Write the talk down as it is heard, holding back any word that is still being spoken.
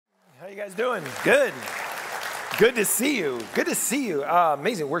you guys doing? Good. Good to see you. Good to see you.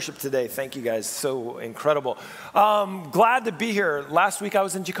 Amazing worship today. Thank you guys. So incredible. Glad to be here. Last week I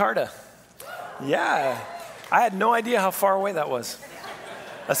was in Jakarta. Yeah. I had no idea how far away that was.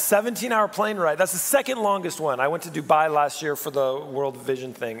 A 17-hour plane ride. That's the second longest one. I went to Dubai last year for the World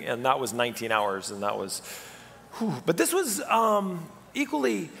Vision thing, and that was 19 hours, and that was, But this was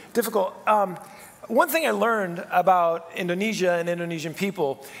equally difficult. One thing I learned about Indonesia and Indonesian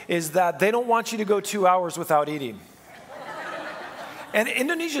people is that they don't want you to go 2 hours without eating. And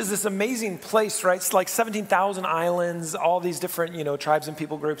Indonesia is this amazing place, right? It's like 17,000 islands, all these different, tribes and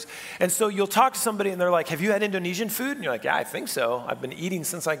people groups. And so you'll talk to somebody and they're like, have you had Indonesian food? And you're like, yeah, I think so. I've been eating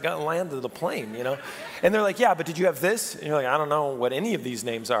since I got landed the plane, And they're like, yeah, but did you have this? And you're like, I don't know what any of these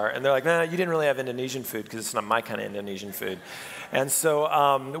names are. And they're like, nah, you didn't really have Indonesian food because it's not my kind of Indonesian food. And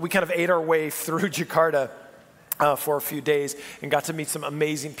so we kind of ate our way through Jakarta for a few days and got to meet some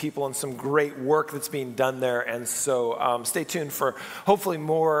amazing people and some great work that's being done there. And so stay tuned for hopefully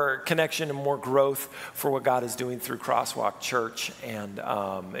more connection and more growth for what God is doing through Crosswalk Church. And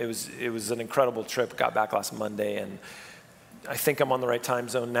it was an incredible trip. Got back last Monday, and I think I'm on the right time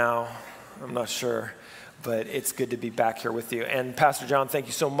zone now. I'm not sure. But it's good to be back here with you. And Pastor John, thank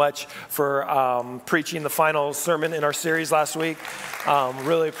you so much for preaching the final sermon in our series last week.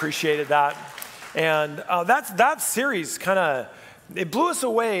 Really appreciated that. And that series it blew us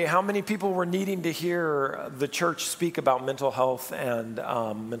away how many people were needing to hear the church speak about mental health and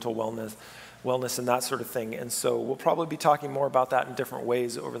mental wellness and that sort of thing. And so we'll probably be talking more about that in different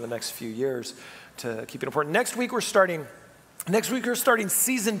ways over the next few years to keep it important. Next week we're starting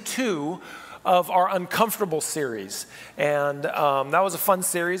season 2 of our Uncomfortable series. And that was a fun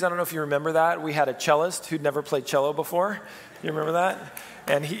series. I don't know if you remember that. We had a cellist who'd never played cello before. You remember that?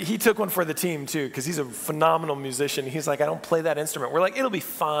 And he took one for the team too, because he's a phenomenal musician. He's like, I don't play that instrument. We're like, it'll be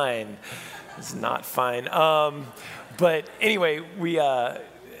fine. It's not fine. But anyway,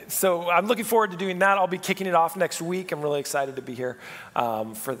 so I'm looking forward to doing that. I'll be kicking it off next week. I'm really excited to be here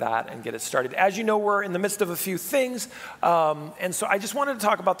for that and get it started. As you know, we're in the midst of a few things. And so I just wanted to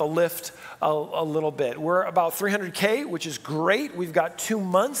talk about the lift a little bit. We're about $300K, which is great. We've got 2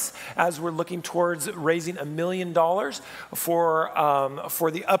 months as we're looking towards raising $1 million for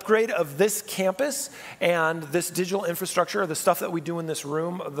the upgrade of this campus and this digital infrastructure, the stuff that we do in this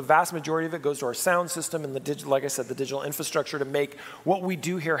room. The vast majority of it goes to our sound system and like I said, the digital infrastructure to make what we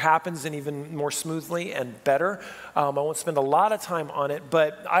do here happens and even more smoothly and better. I won't spend a lot of time on it,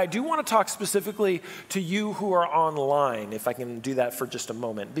 but I do want to talk specifically to you who are online, if I can do that for just a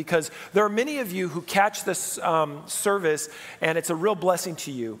moment, because there are many of you who catch this service and it's a real blessing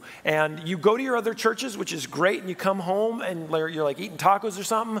to you. And you go to your other churches, which is great, and you come home and you're like eating tacos or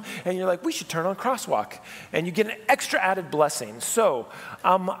something, and you're like, we should turn on Crosswalk. And you get an extra added blessing. So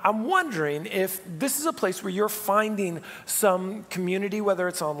I'm wondering if this is a place where you're finding some community, whether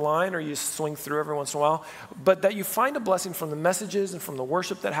it's online or you swing through every once in a while, but that you find a blessing from the messages and from the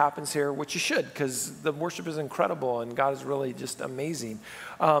worship that happens here, which you should, because the worship is incredible and God is really just amazing.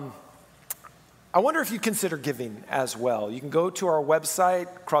 I wonder if you consider giving as well. You can go to our website,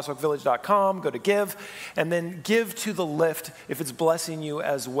 crosswalkvillage.com, go to give, and then give to the lift if it's blessing you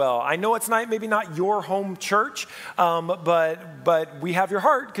as well. I know it's maybe not your home church, but we have your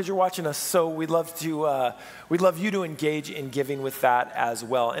heart because you're watching us. So we'd love you to engage in giving with that as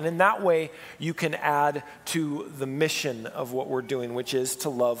well. And in that way, you can add to the mission of what we're doing, which is to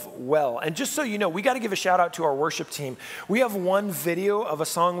love well. And just so you know, we got to give a shout out to our worship team. We have one video of a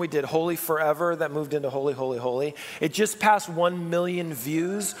song we did, Holy Forever, that moved into Holy, Holy, Holy. It just passed 1 million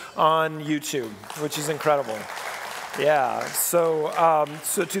views on YouTube, which is incredible. Yeah, so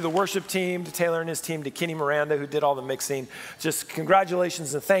to the worship team, to Taylor and his team, to Kenny Miranda, who did all the mixing, just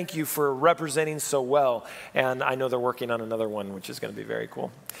congratulations and thank you for representing so well. And I know they're working on another one, which is going to be very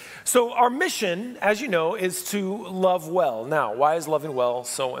cool. So our mission, as you know, is to love well. Now, why is loving well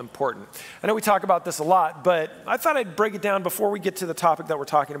so important? I know we talk about this a lot, but I thought I'd break it down before we get to the topic that we're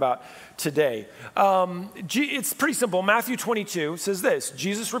talking about today. It's pretty simple. Matthew 22 says this: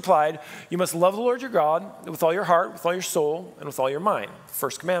 Jesus replied, "You must love the Lord your God with all your heart, with all your soul, and with all your mind."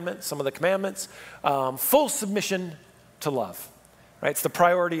 First commandment, some of the commandments, full submission to love. Right? It's the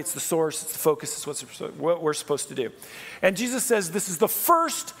priority, it's the source, it's the focus, it's what we're supposed to do. And Jesus says this is the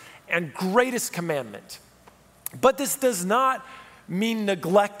first and greatest commandment. But this does not mean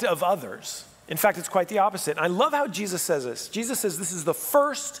neglect of others. In fact, it's quite the opposite. And I love how Jesus says this. Jesus says this is the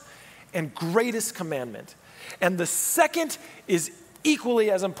first and greatest commandment. And the second is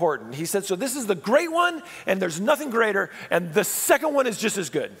equally as important. He said, so this is the great one, and there's nothing greater, and the second one is just as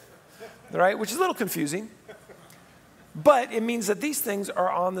good. Right? Which is a little confusing. But it means that these things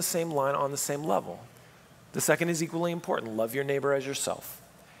are on the same line, on the same level. The second is equally important. Love your neighbor as yourself,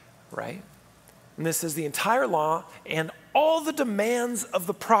 right? And this is the entire law and all the demands of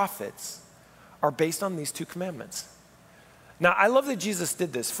the prophets are based on these two commandments. Now, I love that Jesus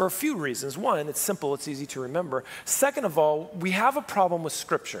did this for a few reasons. One, it's simple, it's easy to remember. Second of all, we have a problem with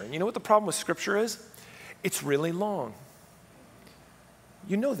Scripture. And you know what the problem with Scripture is? It's really long.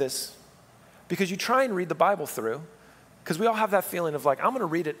 You know this because you try and read the Bible through, because we all have that feeling of like, I'm going to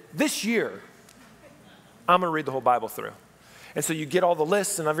read it this year. I'm going to read the whole Bible through. And so you get all the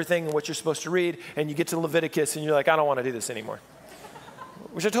lists and everything and what you're supposed to read, and you get to Leviticus, and you're like, I don't want to do this anymore.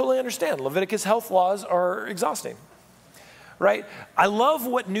 Which I totally understand. Leviticus health laws are exhausting, right? I love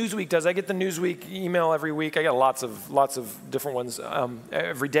what Newsweek does. I get the Newsweek email every week. I get lots of different ones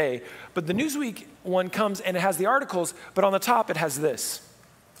every day. But the Newsweek one comes, and it has the articles, but on the top it has this.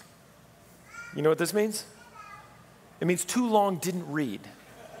 You know what this means? It means too long, didn't read.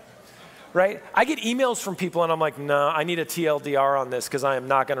 Right? I get emails from people and I'm like, no, I need a TLDR on this because I am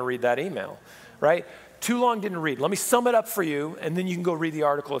not going to read that email, right? Too long, didn't read. Let me sum it up for you and then you can go read the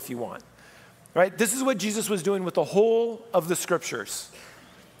article if you want, right? This is what Jesus was doing with the whole of the scriptures.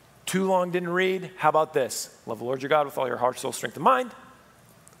 Too long, didn't read. How about this? Love the Lord your God with all your heart, soul, strength, and mind.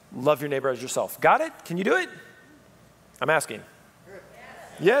 Love your neighbor as yourself. Got it? Can you do it? I'm asking.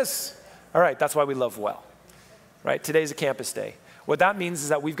 Yes. All right, that's why we love well, right? Today's a campus day. What that means is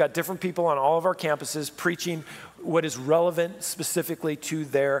that we've got different people on all of our campuses preaching what is relevant specifically to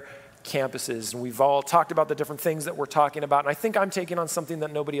their campuses. And we've all talked about the different things that we're talking about. And I think I'm taking on something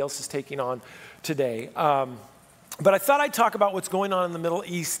that nobody else is taking on today. But I thought I'd talk about what's going on in the Middle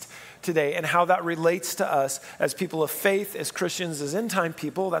East today and how that relates to us as people of faith, as Christians, as end-time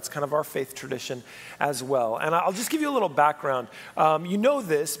people. That's kind of our faith tradition as well. And I'll just give you a little background. You know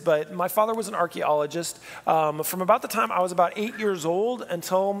this, but my father was an archaeologist. From about the time I was about 8 years old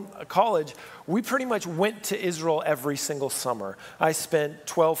until college, we pretty much went to Israel every single summer. I spent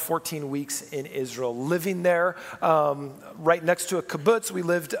 12, 14 weeks in Israel, living there right next to a kibbutz. We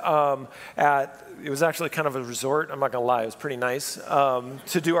lived it was actually kind of a resort. I'm not going to lie. It was pretty nice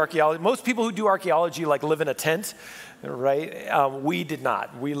to do archaeology. Most people who do archaeology like live in a tent, right? We did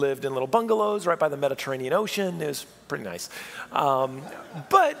not. We lived in little bungalows right by the Mediterranean Ocean. It was pretty nice.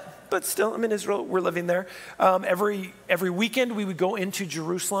 But still, I'm in Israel. We're living there. Every weekend, we would go into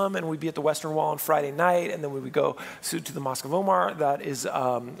Jerusalem, and we'd be at the Western Wall on Friday night, and then we would go to the Mosque of Omar that is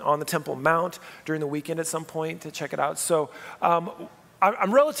on the Temple Mount during the weekend at some point to check it out. So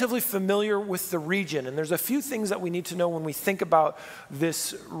I'm relatively familiar with the region, and there's a few things that we need to know when we think about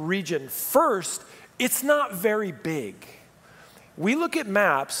this region. First, it's not very big. We look at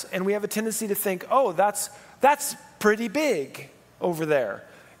maps, and we have a tendency to think, oh, that's pretty big over there.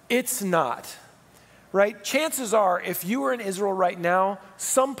 It's not, right? Chances are, if you were in Israel right now,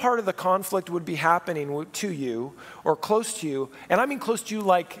 some part of the conflict would be happening to you or close to you, and I mean close to you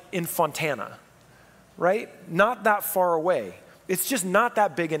like in Fontana, right? Not that far away. It's just not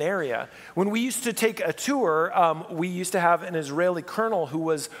that big an area. When we used to take a tour, we used to have an Israeli colonel who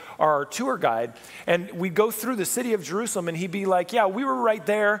was our tour guide, and we'd go through the city of Jerusalem, and he'd be like, yeah, we were right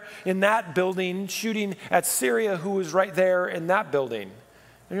there in that building shooting at Syria, who was right there in that building.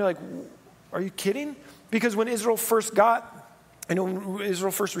 And you're like, are you kidding? Because when Israel first when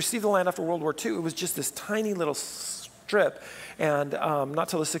Israel first received the land after World War II, it was just this tiny little strip, and not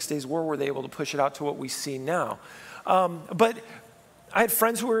till the 6 Days War were they able to push it out to what we see now. But I had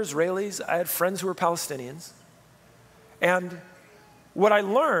friends who were Israelis. I had friends who were Palestinians. And what I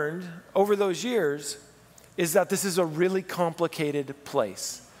learned over those years is that this is a really complicated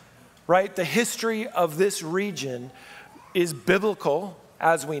place, right? The history of this region is biblical,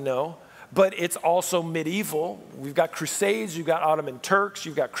 as we know, but it's also medieval. We've got Crusades, you've got Ottoman Turks,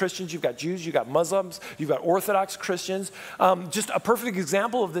 you've got Christians, you've got Jews, you've got Muslims, you've got Orthodox Christians. Just a perfect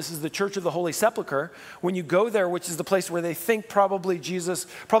example of this is the Church of the Holy Sepulchre. When you go there, which is the place where they think probably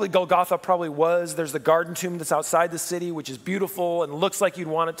Golgotha probably was, there's the garden tomb that's outside the city, which is beautiful and looks like you'd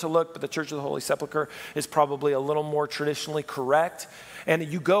want it to look, but the Church of the Holy Sepulchre is probably a little more traditionally correct. And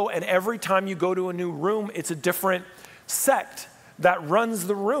you go, and every time you go to a new room, it's a different sect that runs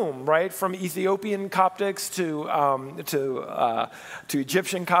the room, right? From Ethiopian Coptics to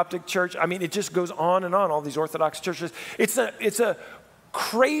Egyptian Coptic church. I mean, it just goes on and on, all these Orthodox churches. It's a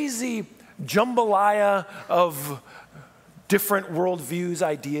crazy jambalaya of different worldviews,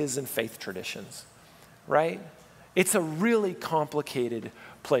 ideas, and faith traditions, right? It's a really complicated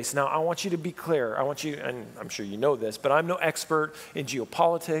place. Now, I want you to be clear. And I'm sure you know this, but I'm no expert in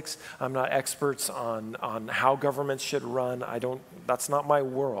geopolitics. I'm not experts on how governments should run. That's not my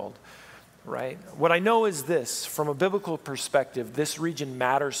world. right? What I know is this, from a biblical perspective, this region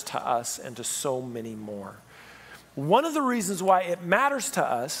matters to us and to so many more. One of the reasons why it matters to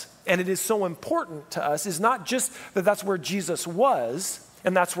us and it is so important to us is not just that that's where Jesus was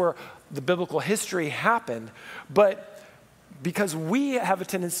and that's where the biblical history happened, but because we have a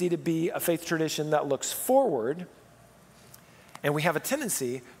tendency to be a faith tradition that looks forward, and we have a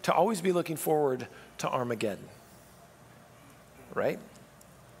tendency to always be looking forward to Armageddon, right?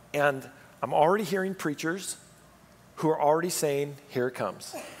 And I'm already hearing preachers who are already saying, here it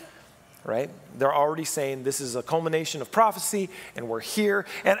comes. Right? They're already saying this is a culmination of prophecy and we're here.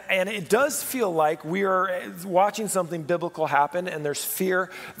 And it does feel like we are watching something biblical happen, and there's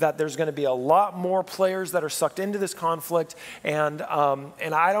fear that there's going to be a lot more players that are sucked into this conflict. And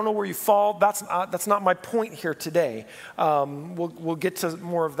I don't know where you fall. That's not my point here today. We'll get to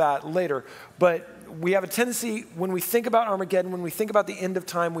more of that later. But we have a tendency, when we think about Armageddon, when we think about the end of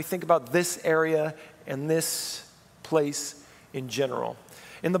time, we think about this area and this place in general.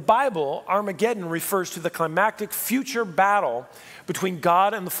 In the Bible, Armageddon refers to the climactic future battle between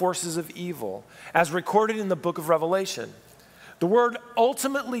God and the forces of evil, as recorded in the book of Revelation. The word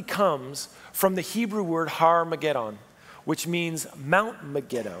ultimately comes from the Hebrew word Har-Mageddon, which means Mount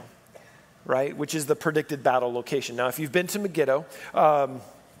Megiddo, right? Which is the predicted battle location. Now, if you've been to Megiddo,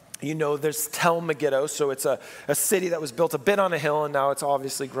 you know there's Tel Megiddo, so it's a city that was built a bit on a hill, and now it's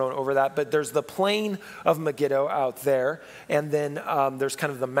obviously grown over that. But there's the plain of Megiddo out there, and then there's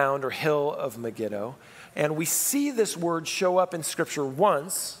kind of the mound or hill of Megiddo. And we see this word show up in Scripture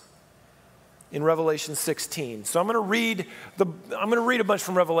once in Revelation 16. So I'm going to read a bunch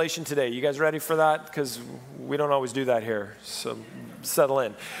from Revelation today. You guys ready for that? Because we don't always do that here. So settle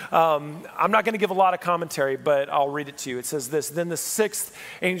in. I'm not going to give a lot of commentary, but I'll read it to you. It says this: Then the sixth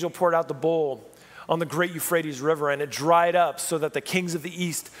angel poured out the bowl on the great Euphrates River, and it dried up so that the kings of the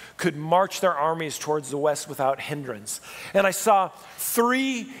east could march their armies towards the west without hindrance. And I saw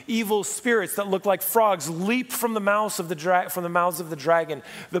 3 evil spirits that looked like frogs leap from the mouths of the dragon,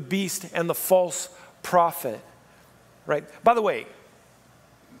 the beast, and the false prophet. Right? By the way,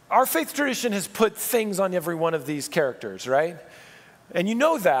 our faith tradition has put things on every one of these characters, right? And you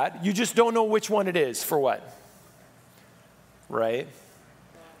know that, you just don't know which one it is for what, right?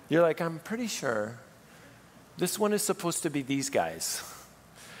 You're like, I'm pretty sure this one is supposed to be these guys.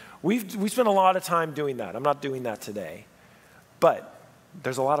 We spent a lot of time doing that. I'm not doing that today. But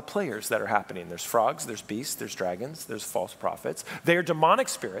there's a lot of players that are happening. There's frogs, there's beasts, there's dragons, there's false prophets. They are demonic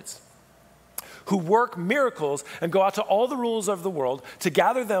spirits who work miracles and go out to all the rulers of the world to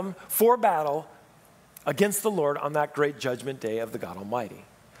gather them for battle against the Lord on that great judgment day of the God Almighty.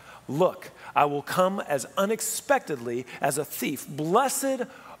 Look, I will come as unexpectedly as a thief. Blessed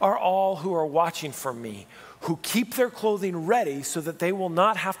are all who are watching for me, who keep their clothing ready so that they will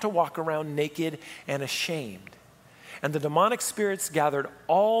not have to walk around naked and ashamed. And the demonic spirits gathered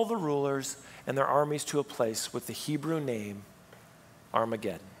all the rulers and their armies to a place with the Hebrew name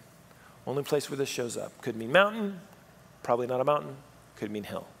Armageddon. Only place where this shows up. Could mean mountain, probably not a mountain, could mean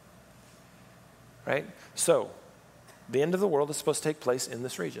hill. Right? So, the end of the world is supposed to take place in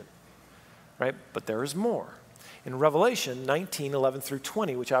this region. Right? But there is more. In Revelation 19, 11 through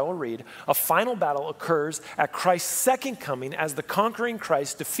 20, which I will read, a final battle occurs at Christ's second coming as the conquering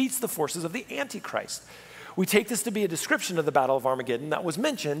Christ defeats the forces of the Antichrist. We take this to be a description of the Battle of Armageddon that was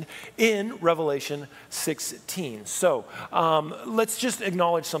mentioned in Revelation 16. So let's just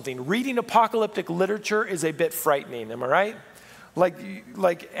acknowledge something. Reading apocalyptic literature is a bit frightening, am I right?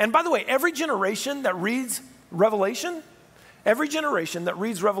 And by the way, every generation that reads Revelation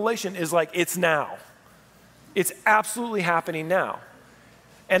is like, it's now. It's absolutely happening now.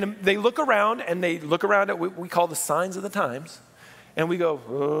 And they look around at what we call the signs of the times, and we go,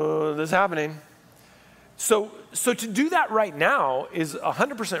 oh, this is happening. So to do that right now is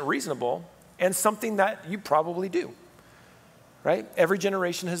 100% reasonable and something that you probably do, right? Every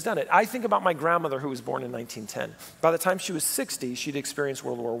generation has done it. I think about my grandmother who was born in 1910. By the time she was 60, she'd experienced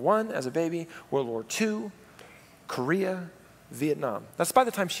World War I as a baby, World War II, Korea, Vietnam. That's by the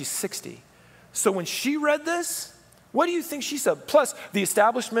time she's 60. So when she read this, what do you think she said? Plus the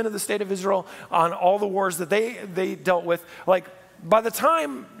establishment of the state of Israel on all the wars that they dealt with, like, by the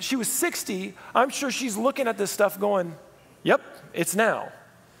time she was 60, I'm sure she's looking at this stuff going, yep, it's now.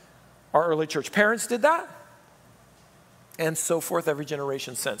 Our early church parents did that, and so forth every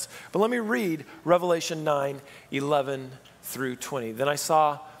generation since. But let me read Revelation 9, 11 through 20. Then I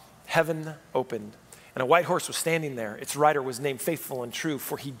saw heaven opened, and a white horse was standing there. Its rider was named Faithful and True,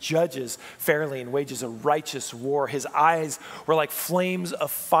 for he judges fairly and wages a righteous war. His eyes were like flames of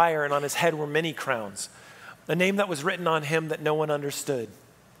fire, and on his head were many crowns. A name that was written on him that no one understood.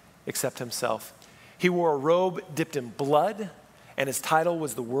 except himself. He wore a robe dipped in blood, and his title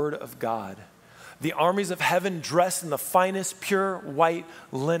was the Word of God. The armies of heaven, dressed in the finest pure white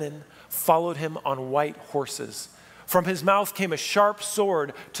linen, followed him on white horses. From his mouth came a sharp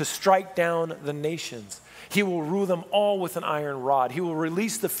sword to strike down the nations. He will rule them all with an iron rod. He will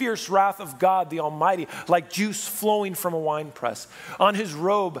release the fierce wrath of God the Almighty like juice flowing from a winepress. On his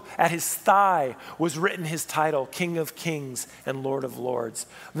robe, at his thigh, was written his title, King of Kings and Lord of Lords.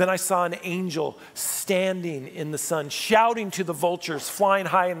 Then I saw an angel standing in the sun, shouting to the vultures flying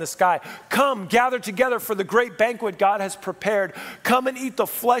high in the sky, "Come, gather together for the great banquet God has prepared. Come and eat the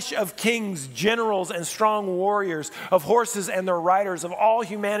flesh of kings, generals, and strong warriors, of horses and their riders, of all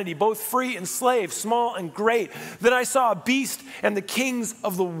humanity, both free and slave, small and great." Then I saw a beast and the kings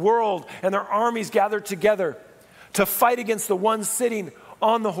of the world and their armies gathered together to fight against the one sitting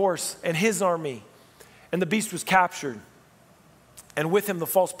on the horse and his army. And the beast was captured, and with him the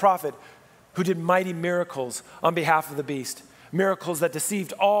false prophet who did mighty miracles on behalf of the beast. Miracles that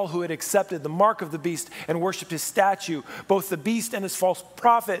deceived all who had accepted the mark of the beast and worshiped his statue. Both the beast and his false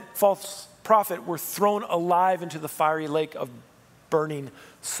prophet were thrown alive into the fiery lake of burning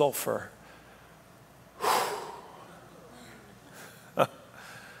sulfur.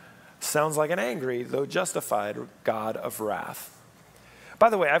 Sounds like an angry, though justified, God of wrath. By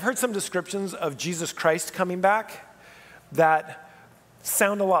the way, I've heard some descriptions of Jesus Christ coming back that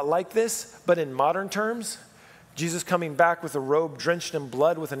sound a lot like this, but in modern terms. Jesus coming back with a robe drenched in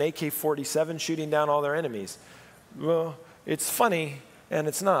blood with an AK-47 shooting down all their enemies. Well, it's funny and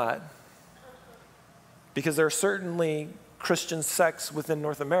it's not, because there are certainly Christian sects within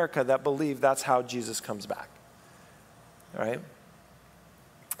North America that believe that's how Jesus comes back. All right?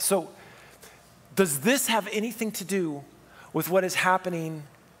 So, does this have anything to do with what is happening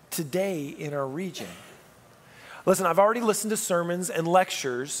today in our region? Listen, I've already listened to sermons and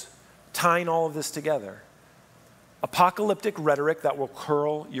lectures tying all of this together. Apocalyptic rhetoric that will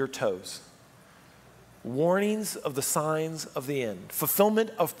curl your toes. Warnings of the signs of the end. Fulfillment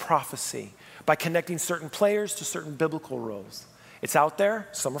of prophecy by connecting certain players to certain biblical roles. It's out there.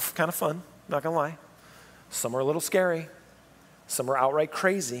 Some are kind of fun, not gonna lie. Some are a little scary. Some are outright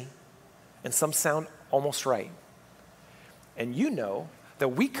crazy. And some sound almost right. And you know that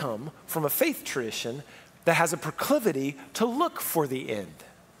we come from a faith tradition that has a proclivity to look for the end.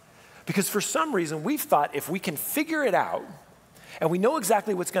 Because for some reason, we've thought if we can figure it out, and we know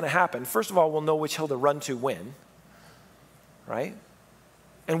exactly what's going to happen, first of all, we'll know which hill to run to when, right?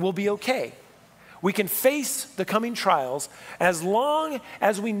 And we'll be okay. We can face the coming trials as long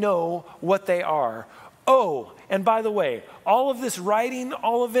as we know what they are. Oh, and by the way, all of this writing,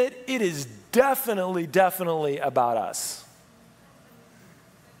 all of it, it is definitely about us.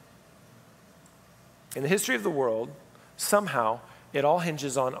 In the history of the world, somehow, it all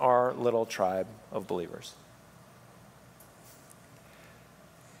hinges on our little tribe of believers.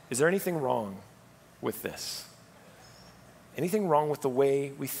 Is there anything wrong with this? Anything wrong with the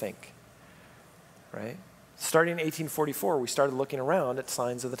way we think? Right? Starting in 1844, we started looking around at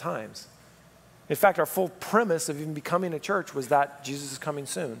signs of the times. In fact, our full premise of even becoming a church was that Jesus is coming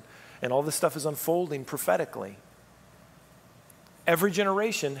soon, and all this stuff is unfolding prophetically. Every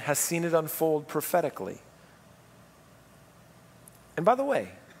generation has seen it unfold prophetically. And by the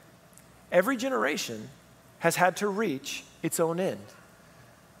way, every generation has had to reach its own end.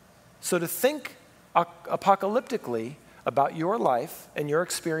 So to think apocalyptically about your life and your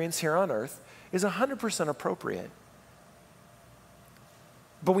experience here on earth is 100% appropriate.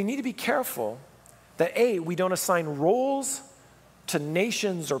 But we need to be careful that A, we don't assign roles to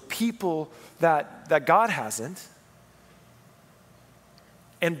nations or people that God hasn't.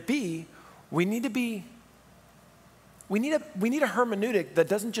 And B, we need a hermeneutic that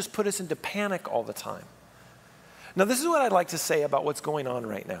doesn't just put us into panic all the time. Now, this is what I'd like to say about what's going on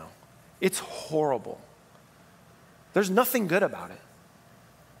right now. It's horrible. There's nothing good about it.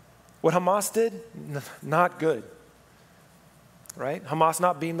 What Hamas did, not good. Right? Hamas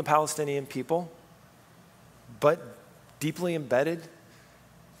not being the Palestinian people, but deeply embedded.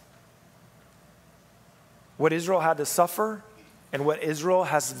 What Israel had to suffer and what Israel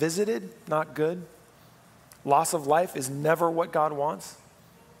has visited, not good. Loss of life is never what God wants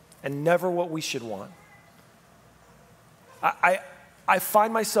and never what we should want. I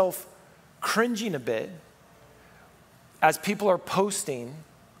find myself cringing a bit as people are posting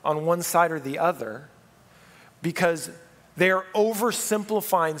on one side or the other because they are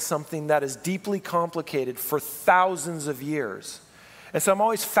oversimplifying something that is deeply complicated for thousands of years. And so I'm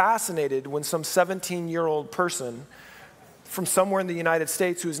always fascinated when some 17-year-old person from somewhere in the United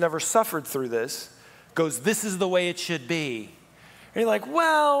States who has never suffered through this goes, "This is the way it should be." And you're like,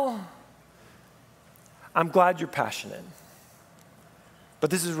 well, I'm glad you're passionate, but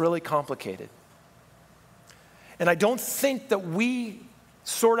this is really complicated. And I don't think that we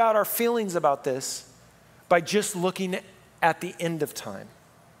sort out our feelings about this by just looking at the end of time.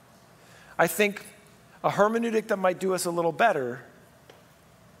 I think a hermeneutic that might do us a little better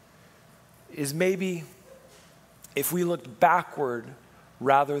is maybe if we looked backward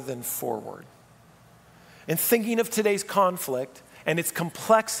rather than forward. In thinking of today's conflict and its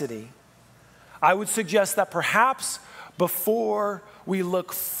complexity, I would suggest that perhaps before we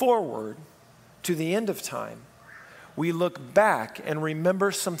look forward to the end of time, we look back and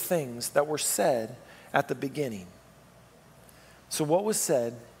remember some things that were said at the beginning. So what was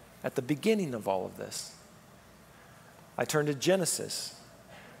said at the beginning of all of this? I turn to Genesis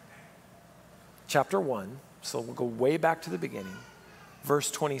chapter 1, so we'll go way back to the beginning,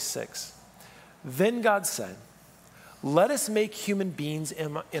 verse 26. Then God said, let us make human beings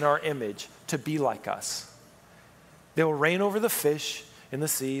in our image to be like us. They will reign over the fish in the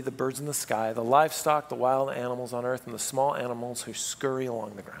sea, the birds in the sky, the livestock, the wild animals on earth, and the small animals who scurry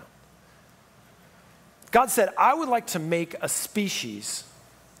along the ground. God said, I would like to make a species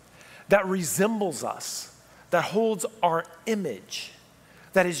that resembles us, that holds our image,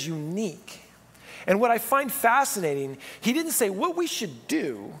 that is unique. And what I find fascinating, he didn't say what we should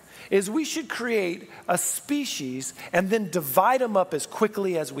do is we should create a species and then divide them up as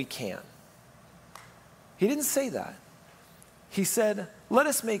quickly as we can. He didn't say that. He said, let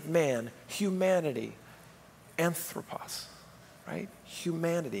us make man, humanity, anthropos, right?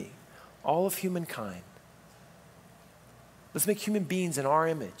 Humanity, all of humankind. Let's make human beings in our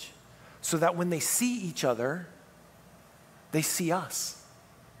image so that when they see each other, they see us.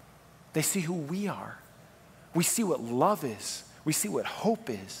 They see who we are. We see what love is. We see what hope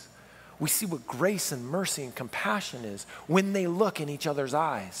is. We see what grace and mercy and compassion is when they look in each other's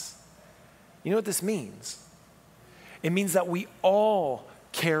eyes. You know what this means? It means that we all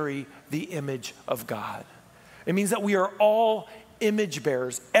carry the image of God. It means that we are all image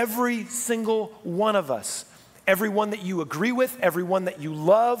bearers, every single one of us. Everyone that you agree with, everyone that you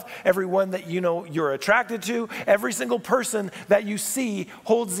love, everyone that you know you're attracted to, every single person that you see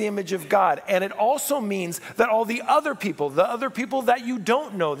holds the image of God. And it also means that all the other people that you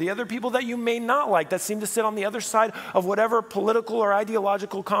don't know, the other people that you may not like, that seem to sit on the other side of whatever political or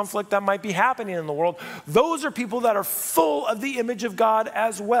ideological conflict that might be happening in the world, those are people that are full of the image of God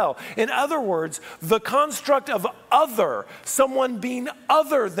as well. In other words, the construct of other, someone being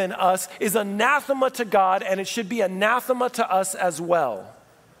other than us, is anathema to God, and it should be anathema to us as well.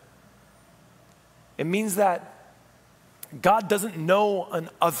 It means that God doesn't know an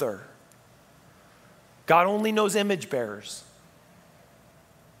other. God only knows image bearers.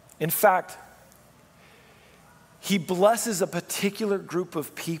 In fact, he blesses a particular group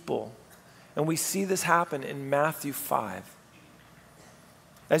of people, and we see this happen in Matthew 5.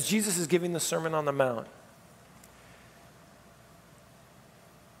 As Jesus is giving the Sermon on the Mount,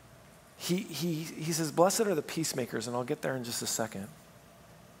 He says, blessed are the peacemakers, and I'll get there in just a second.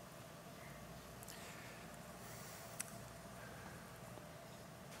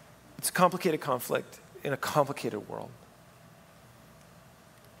 It's a complicated conflict in a complicated world.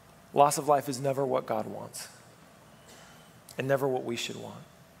 Loss of life is never what God wants, and never what we should want.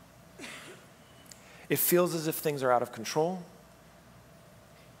 It feels as if things are out of control,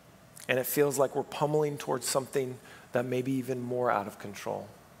 and it feels like we're pummeling towards something that may be even more out of control.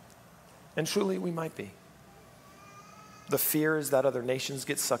 And truly, we might be. The fear is that other nations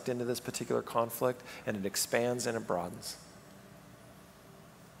get sucked into this particular conflict, and it expands and it broadens.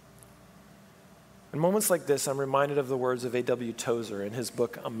 In moments like this, I'm reminded of the words of A.W. Tozer in his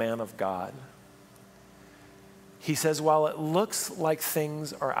book, A Man of God. He says, while it looks like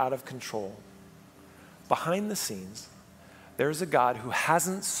things are out of control, behind the scenes, there's a God who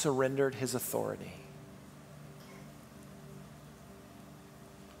hasn't surrendered his authority.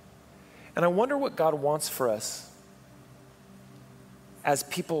 And I wonder what God wants for us as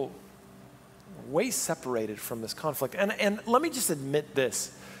people way separated from this conflict. And let me just admit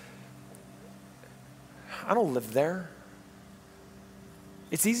this. I don't live there.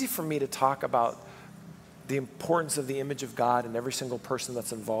 It's easy for me to talk about the importance of the image of God in every single person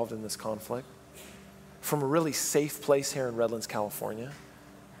that's involved in this conflict from a really safe place here in Redlands, California.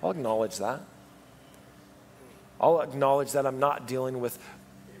 I'll acknowledge that. I'll acknowledge that I'm not dealing with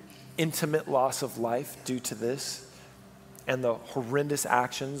intimate loss of life due to this and the horrendous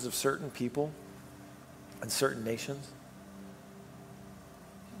actions of certain people and certain nations.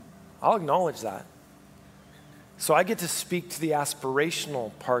 I'll acknowledge that. So I get to speak to the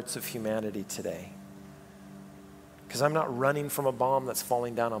aspirational parts of humanity today. because I'm not running from a bomb that's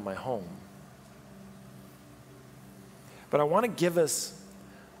falling down on my home. But I want to give us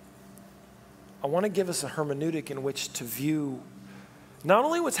a hermeneutic in which to view not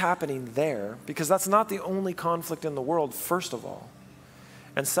only what's happening there, because that's not the only conflict in the world, first of all.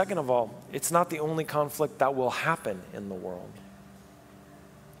 And second of all, it's not the only conflict that will happen in the world.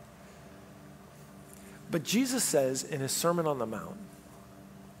 But Jesus says in his Sermon on the Mount,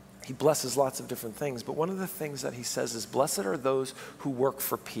 he blesses lots of different things, but one of the things that he says is, blessed are those who work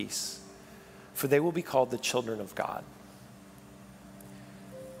for peace, for they will be called the children of God.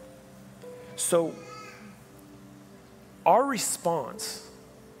 So, our response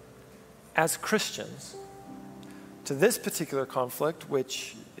as Christians to this particular conflict,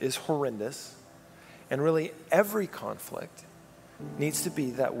 which is horrendous, and really every conflict, needs to be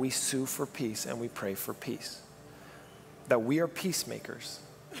that we sue for peace and we pray for peace. That we are peacemakers.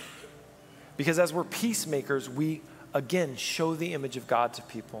 Because as we're peacemakers, we, again, show the image of God to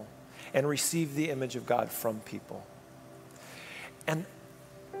people and receive the image of God from people. And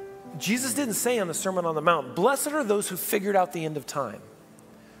Jesus didn't say on the Sermon on the Mount, blessed are those who figured out the end of time,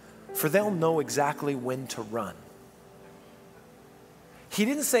 for they'll know exactly when to run. He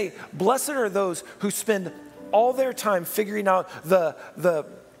didn't say, blessed are those who spend all their time figuring out the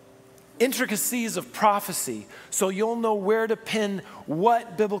intricacies of prophecy, so you'll know where to pin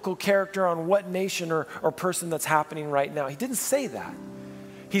what biblical character on what nation or person that's happening right now. He didn't say that.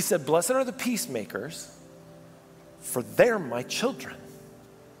 He said, blessed are the peacemakers, for they're my children.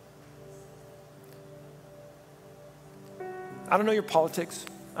 I don't know your politics.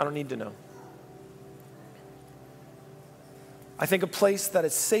 I don't need to know. I think a place that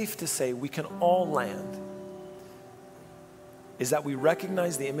it's safe to say we can all land is that we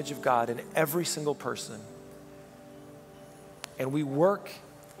recognize the image of God in every single person. And we work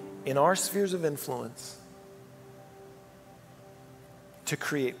in our spheres of influence to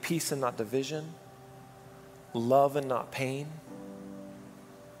create peace and not division, love and not pain,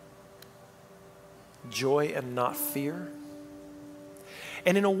 joy and not fear.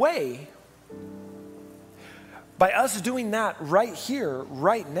 And in a way, by us doing that right here,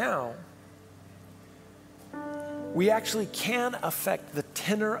 right now, we actually can affect the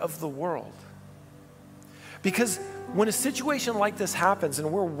tenor of the world. Because when a situation like this happens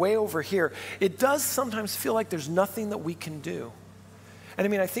and we're way over here, it does sometimes feel like there's nothing that we can do. And I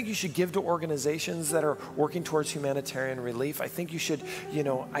mean, I think you should give to organizations that are working towards humanitarian relief. I think you should,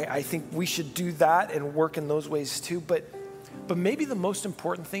 I think we should do that and work in those ways too. But maybe the most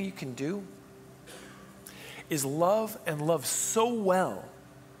important thing you can do is love and love so well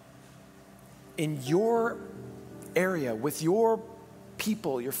in your area, with your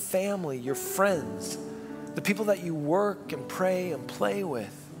people, your family, your friends, the people that you work and pray and play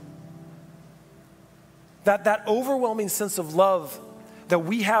with. That overwhelming sense of love that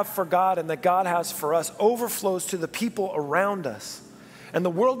we have for God and that God has for us overflows to the people around us. And the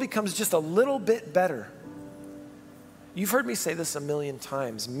world becomes just a little bit better. You've heard me say this a million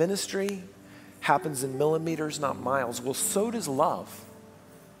times. Ministry happens in millimeters, not miles. Well, so does love.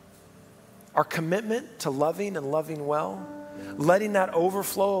 Our commitment to loving and loving well, letting that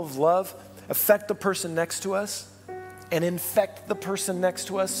overflow of love affect the person next to us and infect the person next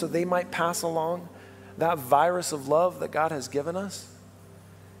to us so they might pass along that virus of love that God has given us.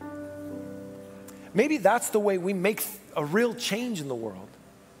 Maybe that's the way we make a real change in the world.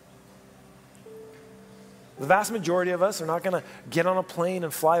 The vast majority of us are not going to get on a plane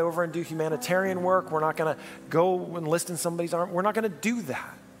and fly over and do humanitarian work. We're not going to go enlist in somebody's army. We're not going to do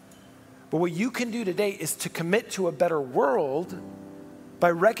that. But what you can do today is to commit to a better world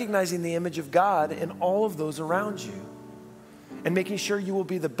by recognizing the image of God in all of those around you and making sure you will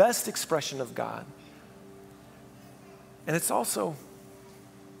be the best expression of God. And it's also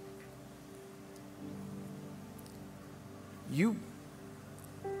you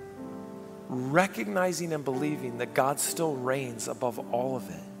recognizing and believing that God still reigns above all of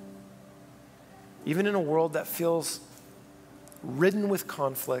it. Even in a world that feels ridden with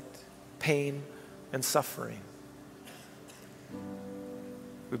conflict, pain, and suffering.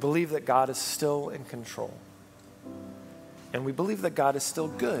 We believe that God is still in control. And we believe that God is still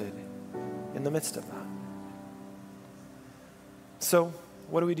good in the midst of that. So,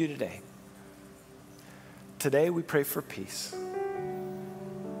 what do we do today? Today we pray for peace,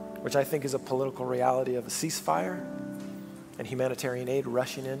 which I think is a political reality of a ceasefire and humanitarian aid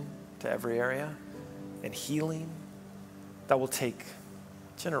rushing in to every area and healing that will take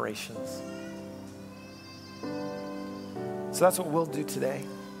generations. So that's what we'll do today.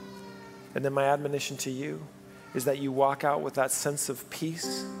 And then my admonition to you is that you walk out with that sense of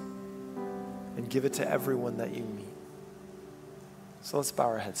peace and give it to everyone that you meet. So let's bow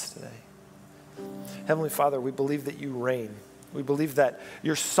our heads today. Heavenly Father, we believe that you reign. We believe that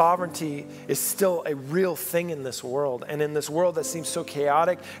your sovereignty is still a real thing in this world. And in this world that seems so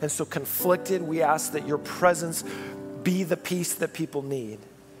chaotic and so conflicted, we ask that your presence be the peace that people need.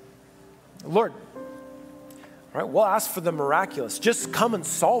 Lord, right, we'll ask for the miraculous. Just come and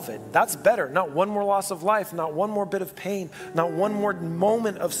solve it. That's better. Not one more loss of life, not one more bit of pain, not one more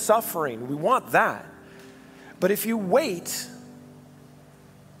moment of suffering. We want that. But if you wait,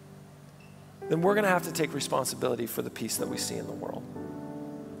 then we're going to have to take responsibility for the peace that we see in the world.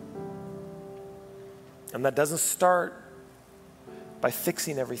 And that doesn't start by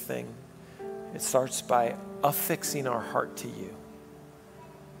fixing everything. It starts by affixing our heart to you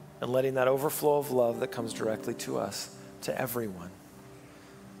and letting that overflow of love that comes directly to us, to everyone,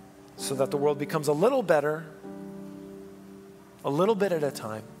 so that the world becomes a little better, a little bit at a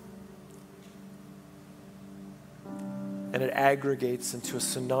time, and it aggregates into a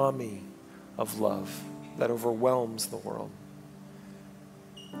tsunami of love that overwhelms the world.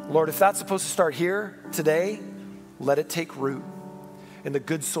 Lord, if that's supposed to start here today, let it take root in the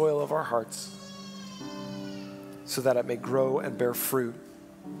good soil of our hearts so that it may grow and bear fruit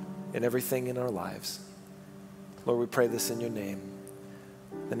in everything in our lives. Lord, we pray this in your name,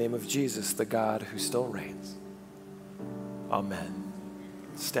 the name of Jesus, the God who still reigns. Amen.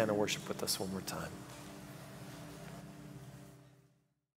 Stand and worship with us one more time.